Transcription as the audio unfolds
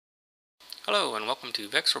Hello and welcome to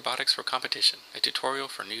VEX Robotics for Competition, a tutorial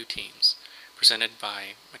for new teams, presented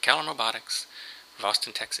by McCallum Robotics of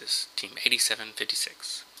Austin, Texas, Team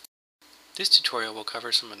 8756. This tutorial will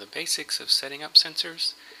cover some of the basics of setting up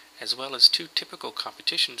sensors, as well as two typical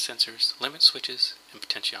competition sensors, limit switches and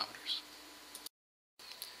potentiometers.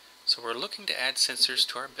 So we're looking to add sensors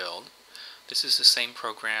to our build. This is the same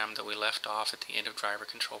program that we left off at the end of driver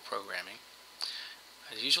control programming.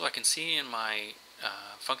 As usual, I can see in my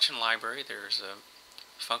function library there's a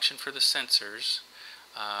function for the sensors.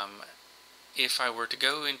 If I were to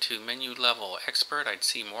go into menu level expert, I'd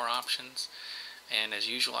see more options, and as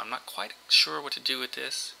usual I'm not quite sure what to do with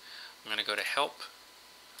this. I'm going to go to help,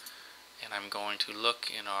 and I'm going to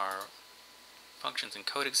look in our functions and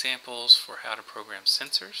code examples for how to program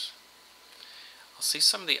sensors. I'll see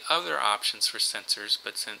some of the other options for sensors,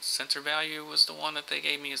 but since sensor value was the one that they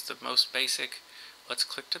gave me as the most basic, let's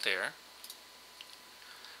click to there.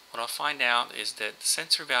 What I'll find out is that the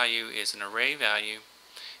sensor value is an array value,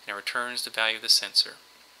 and it returns the value of the sensor.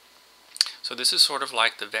 So this is sort of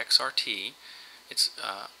like the VEX RT. It's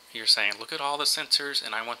you're saying, look at all the sensors,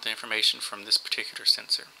 and I want the information from this particular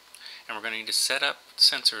sensor. And we're going to need to set up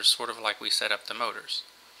sensors sort of like we set up the motors.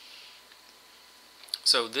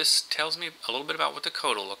 So this tells me a little bit about what the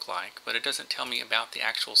code will look like, but it doesn't tell me about the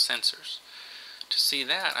actual sensors. To see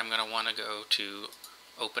that, I'm going to want to go to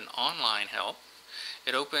Open Online Help.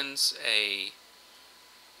 It opens a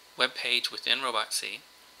web page within RobotC.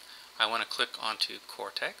 I want to click onto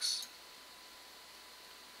Cortex,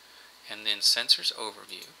 and then Sensors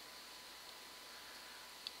Overview.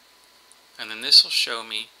 And then this will show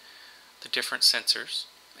me the different sensors,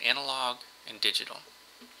 analog and digital.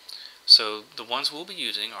 So the ones we'll be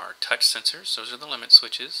using are touch sensors, those are the limit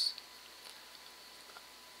switches,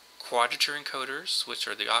 quadrature encoders, which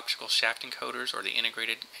are the optical shaft encoders or the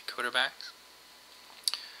integrated encoder backs,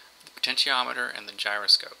 the potentiometer, and the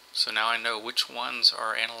gyroscope. So now I know which ones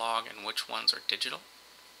are analog and which ones are digital.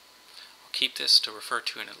 I'll keep this to refer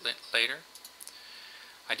to in later.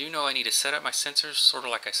 I do know I need to set up my sensors sort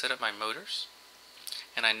of like I set up my motors,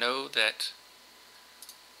 and I know that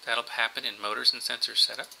that'll happen in motors and sensors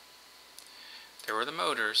setup. There were the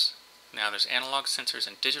motors. Now there's analog sensors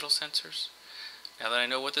and digital sensors. Now that I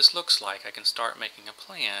know what this looks like, I can start making a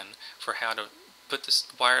plan for how to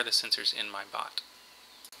wire the sensors in my bot.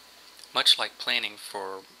 Much like planning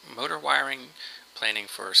for motor wiring, planning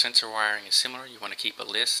for sensor wiring is similar. You want to keep a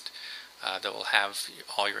list that will have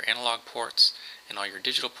all your analog ports and all your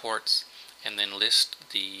digital ports, and then list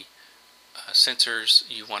the sensors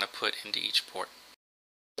you want to put into each port.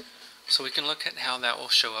 So we can look at how that will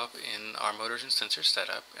show up in our motors and sensor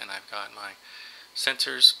setup, and I've got my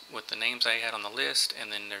sensors with the names I had on the list,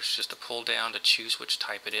 and then there's just a pull down to choose which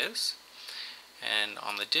type it is. And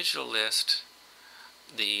on the digital list,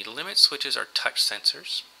 the limit switches are touch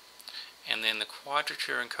sensors, and then the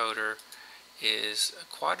quadrature encoder is a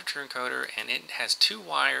quadrature encoder, and it has two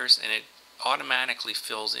wires, and it automatically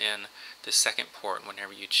fills in the second port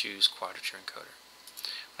whenever you choose quadrature encoder.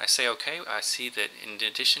 When I say OK, I see that in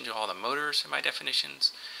addition to all the motors in my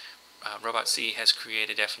definitions, RobotC has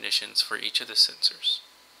created definitions for each of the sensors.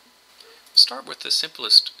 We'll start with the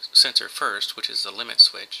simplest sensor first, which is the limit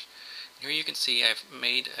switch. Here you can see I've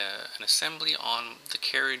made an assembly on the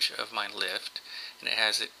carriage of my lift, and it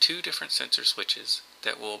has two different sensor switches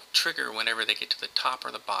that will trigger whenever they get to the top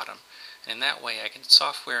or the bottom. And in that way I can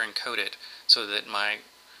software encode it so that my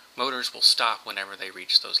motors will stop whenever they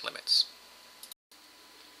reach those limits.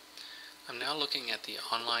 I'm now looking at the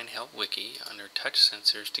online help wiki under touch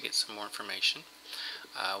sensors to get some more information.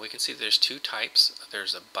 We can see there's two types.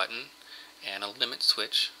 There's a button and a limit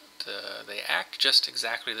switch. They act just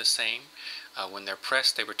exactly the same. When they're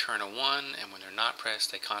pressed they return a 1, and when they're not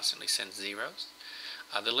pressed they constantly send zeros.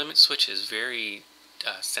 The limit switch is very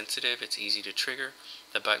sensitive. It's easy to trigger.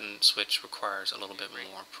 The button switch requires a little bit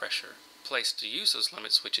more pressure. Place to use those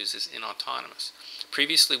limit switches is in autonomous.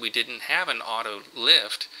 Previously we didn't have an auto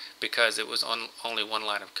lift because it was on only one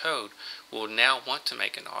line of code. We'll now want to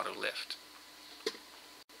make an auto lift.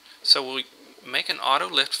 So we'll make an auto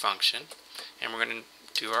lift function, and we're going to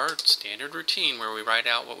do our standard routine where we write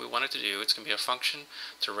out what we want it to do. It's going to be a function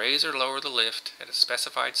to raise or lower the lift at a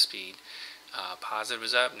specified speed. Positive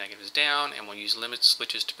is up, negative is down, and we'll use limit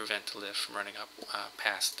switches to prevent the lift from running up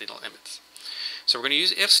past the limits. So we're going to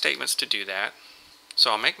use if statements to do that.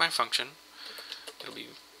 So I'll make my function. It'll be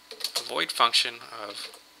a void function of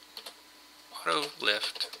auto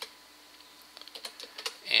lift,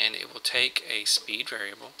 and it will take a speed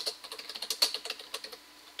variable,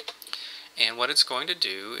 and what it's going to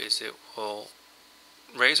do is it will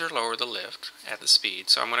raise or lower the lift at the speed.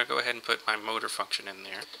 So I'm going to go ahead and put my motor function in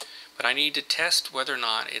there. but I need to test whether or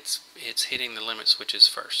not it's hitting the limit switches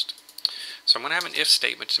first. So I'm going to have an if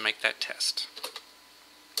statement to make that test.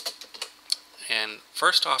 And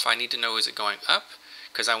first off, I need to know, is it going up?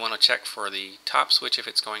 Because I want to check for the top switch if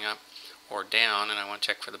it's going up, or down, and I want to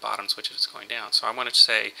check for the bottom switch if it's going down. So I want to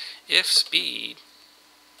say if speed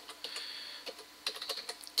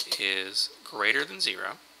is greater than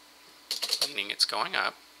 0, meaning it's going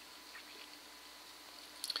up,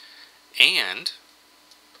 and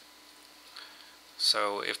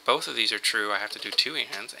so if both of these are true, I have to do two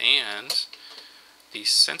ands, and the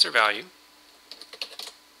sensor value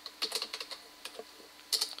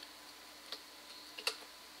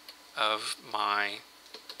of my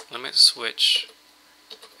limit switch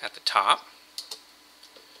at the top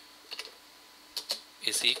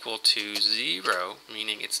is equal to 0,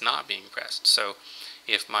 meaning it's not being pressed. So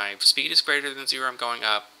if my speed is greater than 0, I'm going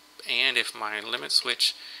up, and if my limit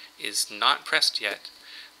switch is not pressed yet,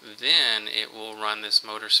 then it will run this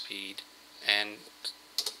motor speed, and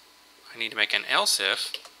I need to make an else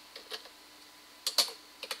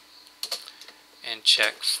and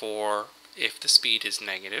check for if the speed is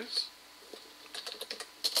negative.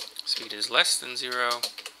 Speed is less than 0,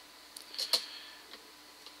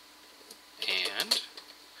 and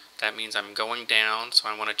that means I'm going down, so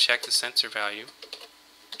I want to check the sensor value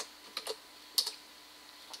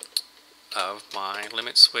of my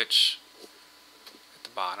limit switch at the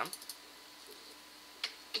bottom.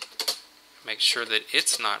 Make sure that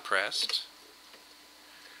it's not pressed.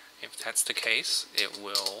 If that's the case, it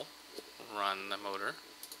will run the motor.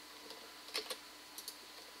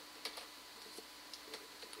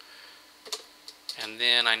 And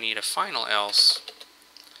then I need a final else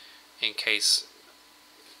in case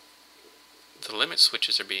the limit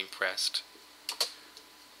switches are being pressed,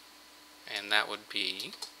 and that would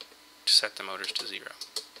be to set the motors to 0.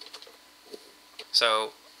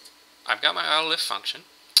 So I've got my auto lift function.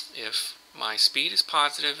 If my speed is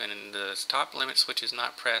positive and the top limit switch is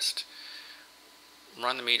not pressed,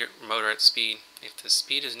 run the motor at speed. If the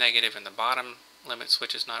speed is negative and the bottom limit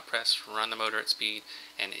switch is not pressed, run the motor at speed.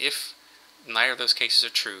 And if neither of those cases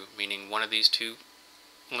are true, meaning one of these two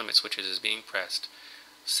limit switches is being pressed,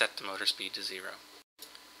 set the motor speed to 0.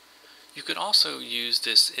 You could also use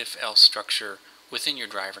this if-else structure within your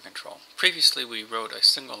driver control. Previously we wrote a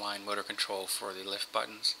single line motor control for the lift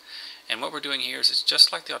buttons, and what we're doing here is it's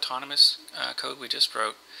just like the autonomous code we just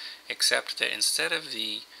wrote, except that instead of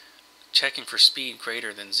the checking for speed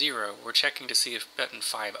greater than 0, we're checking to see if button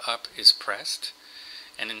 5 up is pressed,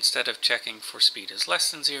 and instead of checking for speed is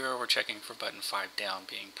less than 0, we're checking for button 5 down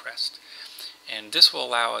being pressed. And this will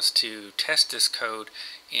allow us to test this code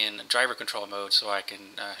in driver control mode, so I can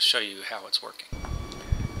show you how it's working.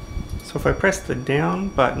 So if I press the down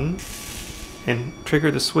button and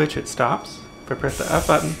trigger the switch, it stops. If I press the up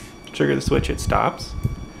button, trigger the switch, it stops.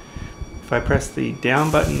 If I press the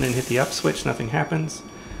down button and hit the up switch, nothing happens.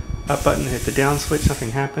 Up button, hit the down switch,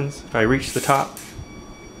 nothing happens. If I reach the top,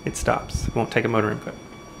 it stops. It won't take a motor input.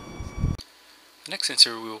 The next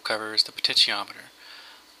sensor we will cover is the potentiometer,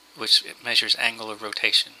 which measures angle of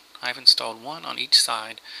rotation. I've installed one on each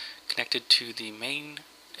side connected to the main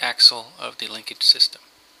axle of the linkage system.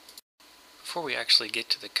 Before we actually get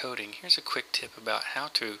to the coding, here's a quick tip about how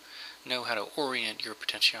to know how to orient your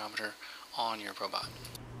potentiometer on your robot.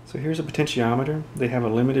 So here's a potentiometer. They have a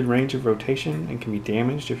limited range of rotation and can be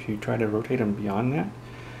damaged if you try to rotate them beyond that.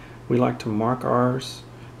 We like to mark ours.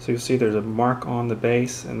 So you'll see there's a mark on the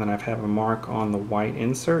base, and then I have a mark on the white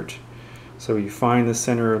insert. So you find the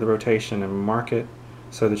center of the rotation and mark it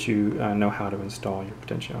so that you know how to install your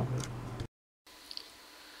potentiometer.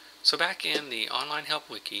 So back in the online help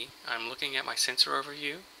wiki, I'm looking at my sensor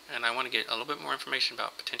overview, and I want to get a little bit more information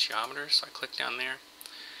about potentiometers, so I click down there.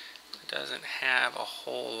 It doesn't have a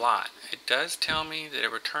whole lot. It does tell me that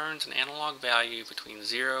it returns an analog value between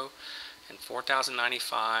 0 and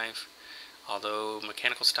 4095, although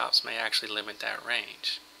mechanical stops may actually limit that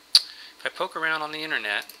range. If I poke around on the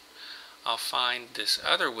internet, I'll find this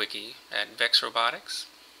other wiki at Robotics,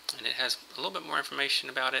 and it has a little bit more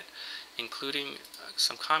information about it, including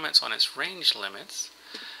some comments on its range limits,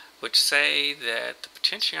 which say that the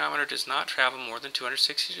potentiometer does not travel more than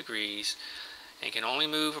 260 degrees and can only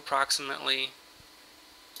move approximately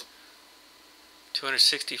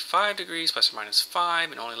 265 degrees plus or minus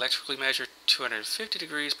 5, and only electrically measure 250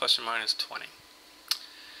 degrees plus or minus 20.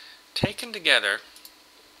 Taken together,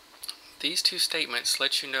 these two statements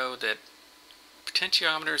let you know that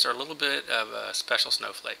potentiometers are a little bit of a special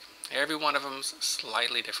snowflake. Every one of them is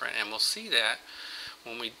slightly different, and we'll see that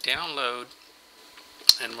when we download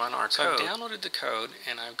and run our code. So I've downloaded the code,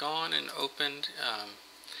 and I've gone and opened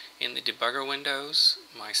in the debugger windows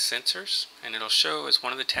my sensors, and it'll show as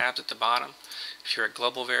one of the tabs at the bottom. If you're at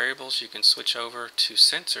global variables, you can switch over to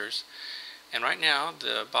sensors. And right now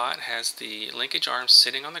the bot has the linkage arm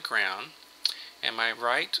sitting on the ground, and my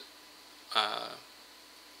right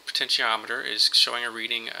potentiometer is showing a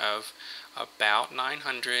reading of about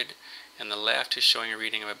 900, and the left is showing a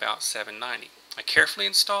reading of about 790. I carefully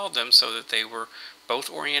installed them so that they were both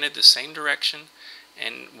oriented the same direction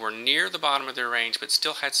and were near the bottom of their range but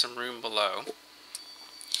still had some room below.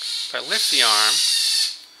 If I lift the arm,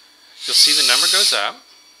 you'll see the number goes up.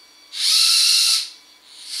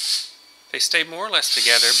 They stay more or less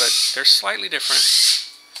together, but they're slightly different,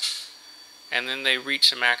 and then they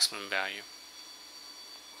reach a maximum value.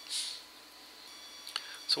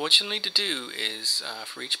 So what you'll need to do is,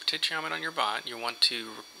 for each potentiometer on your bot, you want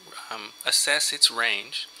to assess its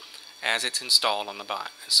range as it's installed on the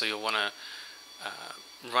bot. So you'll want to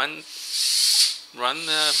run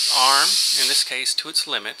the arm, in this case, to its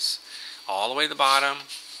limits, all the way to the bottom,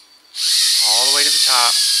 all the way to the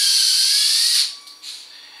top,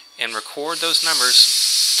 and record those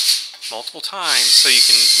numbers multiple times so you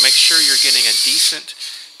can make sure you're getting a decent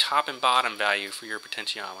top and bottom value for your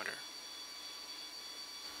potentiometer.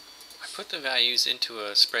 I put the values into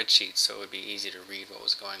a spreadsheet so it would be easy to read what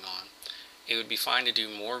was going on. It would be fine to do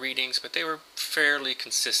more readings, but they were fairly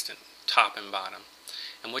consistent, top and bottom.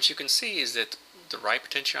 And what you can see is that the right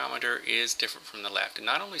potentiometer is different from the left. It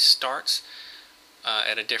not only starts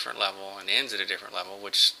at a different level and ends at a different level,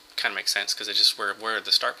 which kind of makes sense because it's just where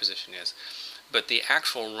the start position is, but the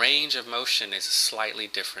actual range of motion is a slightly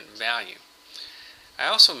different value. I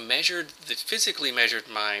also physically measured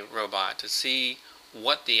my robot to see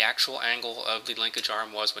what the actual angle of the linkage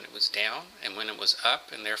arm was when it was down and when it was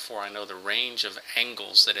up, and therefore I know the range of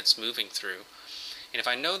angles that it's moving through. And if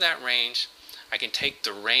I know that range, I can take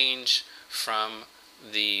the range from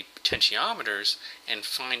the potentiometers and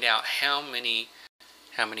find out how many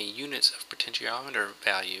units of potentiometer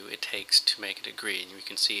value it takes to make a degree, and you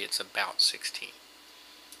can see it's about 16.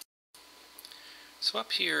 So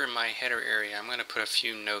up here in my header area, I'm going to put a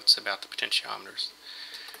few notes about the potentiometers.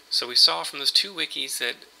 So we saw from those two wikis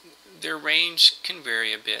that their range can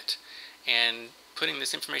vary a bit, and putting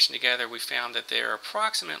this information together, we found that there are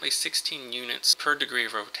approximately 16 units per degree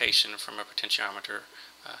of rotation from a potentiometer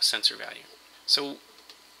sensor value. So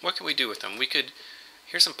what can we do with them?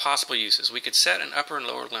 Here's some possible uses. We could set an upper and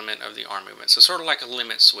lower limit of the arm movement, so sort of like a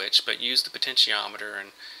limit switch, but use the potentiometer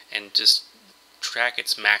and just track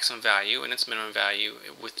its maximum value and its minimum value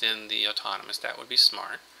within the autonomous. That would be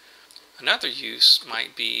smart. Another use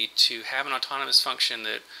might be to have an autonomous function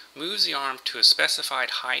that moves the arm to a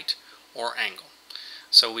specified height or angle.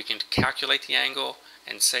 So we can calculate the angle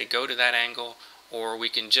and say go to that angle, or we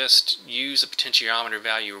can just use a potentiometer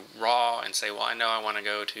value raw and say, well, I know I want to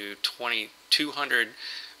go to 200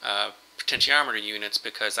 potentiometer units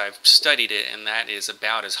because I've studied it and that is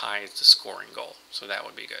about as high as the scoring goal. So that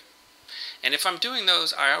would be good. And if I'm doing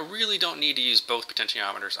those, I really don't need to use both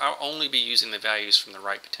potentiometers. I'll only be using the values from the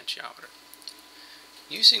right potentiometer.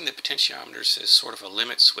 Using the potentiometers as sort of a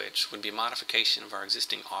limit switch would be a modification of our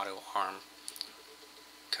existing auto arm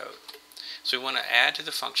code. So we want to add to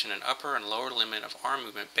the function an upper and lower limit of arm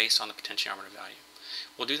movement based on the potentiometer value.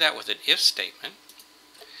 We'll do that with an if statement.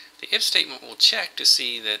 The if statement will check to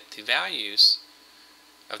see that the values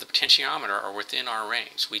of the potentiometer are within our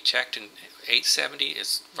range. We checked, and 870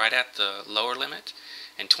 is right at the lower limit,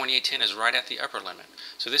 and 2810 is right at the upper limit.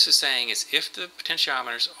 So this is saying is if the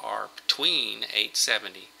potentiometers are between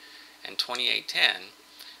 870 and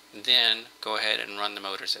 2810, then go ahead and run the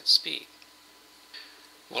motors at speed.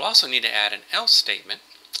 We'll also need to add an else statement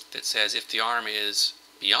that says if the arm is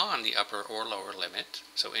beyond the upper or lower limit,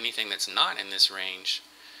 so anything that's not in this range,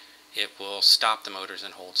 it will stop the motors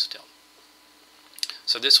and hold still.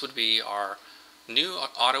 So this would be our new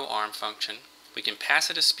auto arm function. We can pass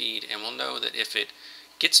it a speed, and we'll know that if it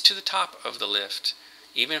gets to the top of the lift,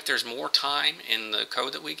 even if there's more time in the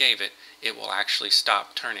code that we gave it, it will actually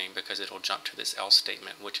stop turning because it'll jump to this else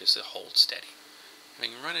statement, which is a hold steady.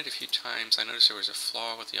 Having run it a few times, I noticed there was a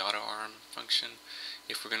flaw with the auto arm function.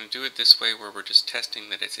 If we're going to do it this way, where we're just testing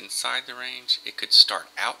that it's inside the range, it could start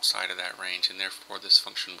outside of that range, and therefore this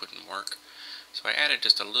function wouldn't work. So I added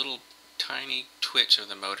just a little tiny twitch of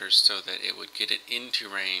the motors so that it would get it into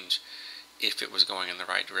range if it was going in the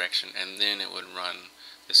right direction, and then it would run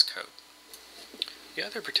this code. The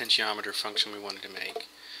other potentiometer function we wanted to make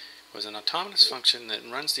was an autonomous function that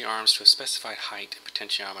runs the arms to a specified height and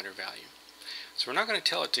potentiometer value. So we're not going to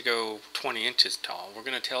tell it to go 20 inches tall. We're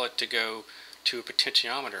going to tell it to go to a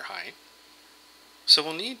potentiometer height. So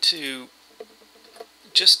we'll need to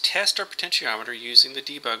just test our potentiometer using the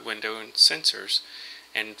debug window and sensors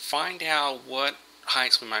and find out what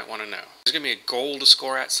heights we might want to know. There's going to be a goal to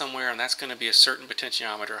score at somewhere, and that's going to be a certain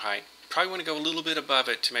potentiometer height. You probably want to go a little bit above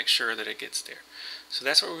it to make sure that it gets there. So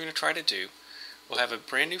that's what we're going to try to do. We'll have a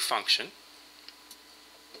brand new function,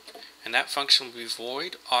 and that function will be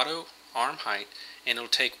void auto arm height, and it'll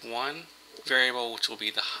take one variable, which will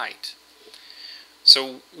be the height.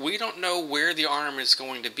 So we don't know where the arm is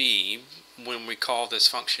going to be when we call this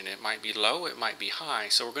function. It might be low, it might be high,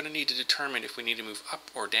 so we're going to need to determine if we need to move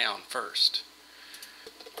up or down first.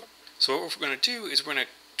 So what we're going to do is we're going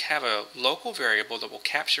to have a local variable that will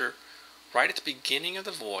capture right at the beginning of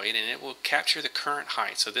the void, and it will capture the current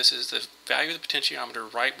height. So this is the value of the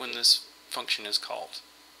potentiometer right when this function is called.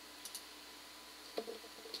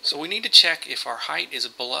 So we need to check if our height is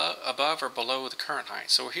above or below the current height.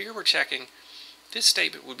 So here we're checking this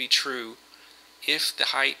statement would be true if the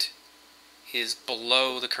height is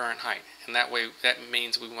below the current height, and that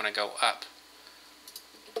means we want to go up.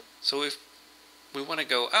 So if we want to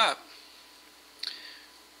go up,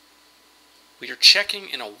 we are checking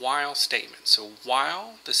in a while statement. So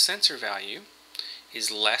while the sensor value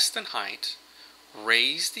is less than height,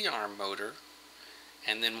 raise the arm motor,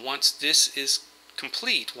 and then once this is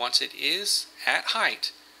complete, once it is at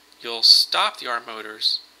height, you'll stop the arm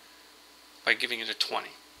motors by giving it a 20.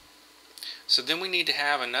 So then we need to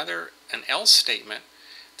have an else statement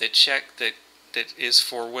that is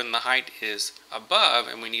for when the height is above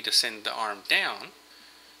and we need to send the arm down.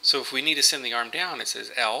 So if we need to send the arm down, it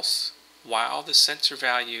says else while the sensor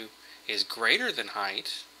value is greater than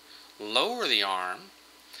height, lower the arm,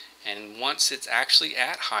 and once it's actually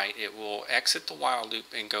at height, it will exit the while loop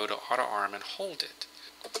and go to auto arm and hold it.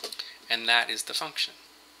 And that is the function.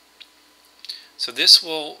 So this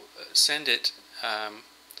will send it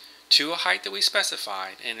to a height that we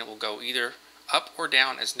specified, and it will go either up or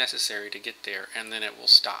down as necessary to get there, and then it will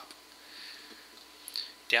stop.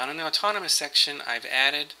 Down in the autonomous section, I've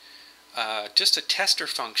added just a tester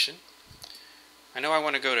function. I know I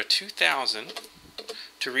want to go to 2000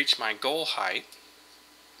 to reach my goal height,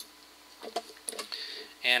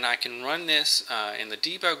 and I can run this in the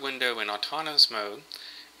debug window in autonomous mode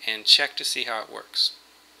and check to see how it works.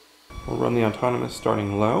 We'll run the autonomous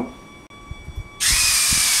starting low.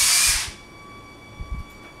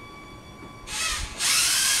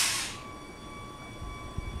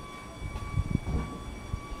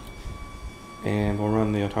 And we'll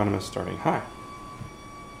run the autonomous starting high.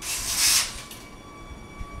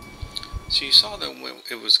 So you saw that when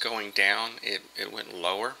it was going down, it went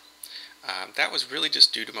lower. That was really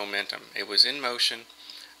just due to momentum. It was in motion,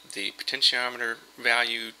 the potentiometer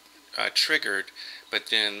value triggered, but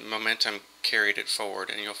then momentum carried it forward,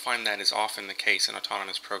 and you'll find that is often the case in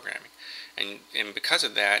autonomous programming. And because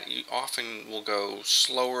of that, you often will go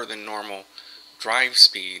slower than normal drive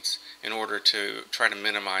speeds in order to try to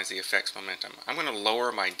minimize the effect's momentum. I'm going to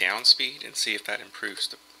lower my down speed and see if that improves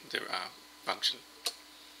the function.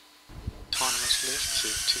 Autonomous lift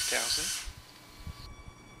to 2000.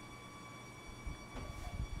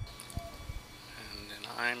 And then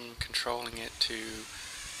I'm controlling it to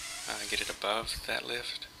get it above that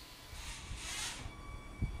lift.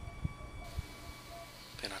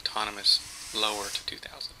 Then autonomous lower to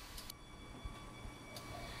 2000.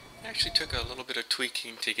 It actually took a little bit of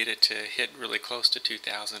tweaking to get it to hit really close to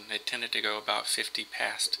 2000. It tended to go about 50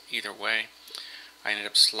 past either way. I ended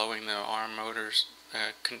up slowing the arm motors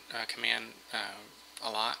command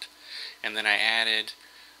a lot, and then I added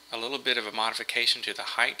a little bit of a modification to the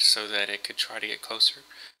height so that it could try to get closer.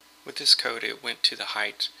 With this code, it went to the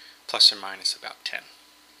height plus or minus about 10.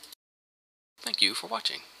 Thank you for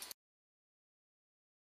watching.